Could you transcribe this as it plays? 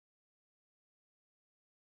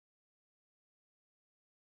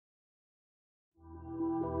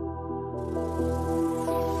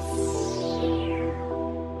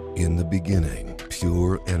In the beginning,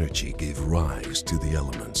 pure energy gave rise to the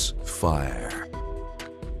elements: fire,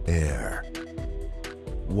 air,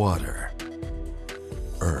 water,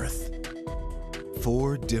 earth.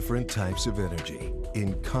 4 different types of energy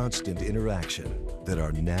in constant interaction that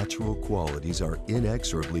our natural qualities are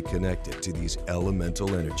inexorably connected to these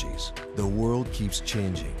elemental energies. The world keeps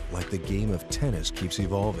changing like the game of tennis keeps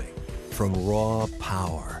evolving. From raw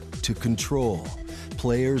power to control,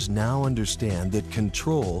 players now understand that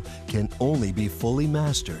control can only be fully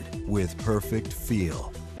mastered with perfect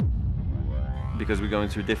feel. Because we're going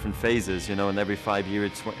through different phases, you know, and every 5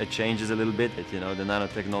 years it changes a little bit. You know, the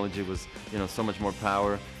nanotechnology was, you know, so much more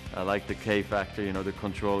power. Like the K factor, you know, the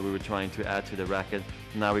control we were trying to add to the racket.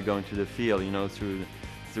 Now we're going to the feel, you know, through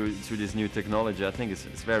this new technology. I think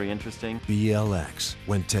it's very interesting. BLX,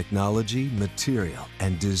 when technology, material,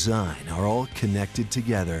 and design are all connected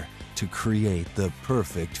together to create the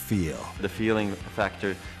perfect feel. The feeling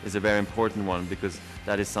factor is a very important one because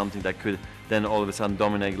that is something that could then all of a sudden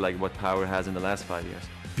dominate like what power has in the last 5 years.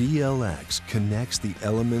 BLX connects the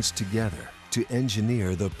elements together to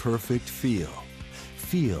engineer the perfect feel.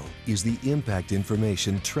 Feel is the impact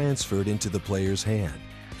information transferred into the player's hand.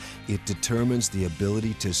 It determines the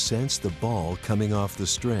ability to sense the ball coming off the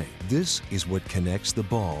string. This is what connects the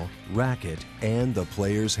ball, racket, and the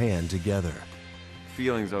player's hand together.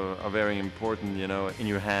 Feelings are very important, you know, in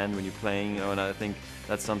your hand when you're playing, you know, and I think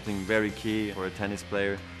that's something very key for a tennis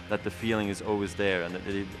player, that the feeling is always there and that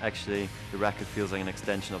actually the racket feels like an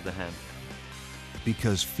extension of the hand.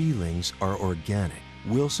 Because feelings are organic,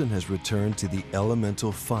 Wilson has returned to the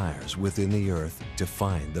elemental fires within the earth to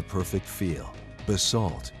find the perfect feel.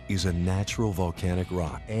 Basalt is a natural volcanic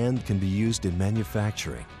rock and can be used in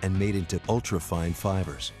manufacturing and made into ultrafine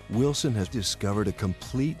fibers. Wilson has discovered a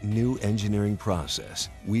complete new engineering process.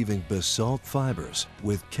 Weaving basalt fibers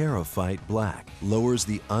with charophyte black lowers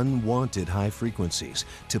the unwanted high frequencies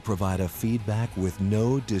to provide a feedback with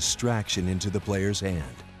no distraction into the player's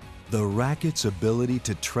hand. The racket's ability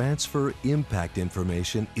to transfer impact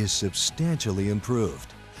information is substantially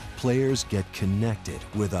improved. Players get connected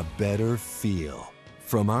with a better feel.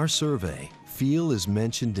 From our survey, feel is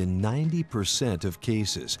mentioned in 90% of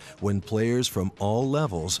cases when players from all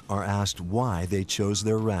levels are asked why they chose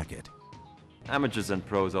their racket. Amateurs and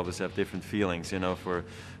pros obviously have different feelings, you know, for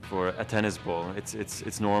a tennis ball.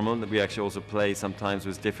 It's normal that we actually also play sometimes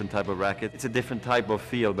with different type of racket. It's a different type of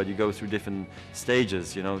feel, but you go through different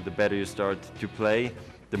stages, you know. The better you start to play,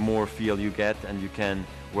 the more feel you get, and you can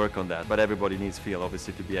work on that. But everybody needs feel,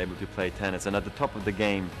 obviously, to be able to play tennis. And at the top of the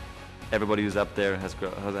game, everybody who's up there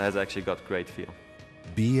has actually got great feel.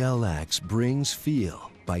 BLX brings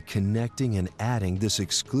feel by connecting and adding this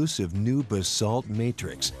exclusive new basalt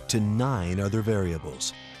matrix to 9 other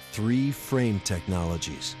variables, 3 frame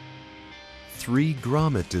technologies, 3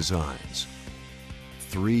 grommet designs,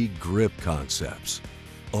 3 grip concepts,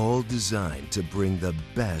 all designed to bring the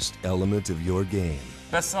best element of your game.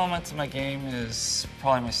 Best element of my game is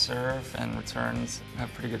probably my serve and returns. I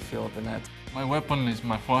have pretty good feel at the net. My weapon is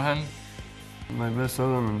my forehand. My best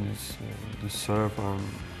element is the serve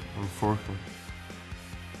and forehand.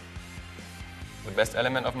 The best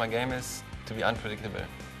element of my game is to be unpredictable.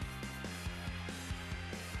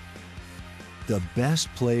 The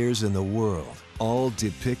best players in the world all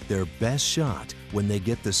depict their best shot when they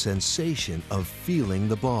get the sensation of feeling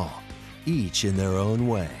the ball, each in their own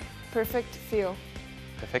way. Perfect feel.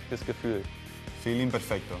 Perfektes Gefühl. Feeling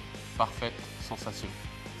perfecto. Parfaite sensation.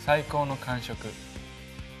 最高の感触.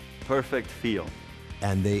 Perfect feel.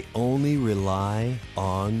 And they only rely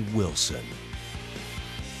on Wilson.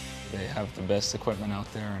 They have the best equipment out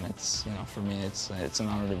there, and it's, you know, for me, it's an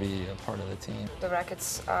honor to be a part of the team. The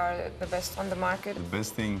rackets are the best on the market. The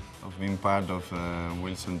best thing of being part of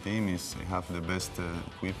Wilson team is they have the best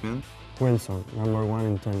equipment. Wilson, #1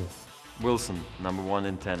 in tennis. Wilson, #1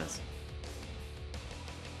 in tennis.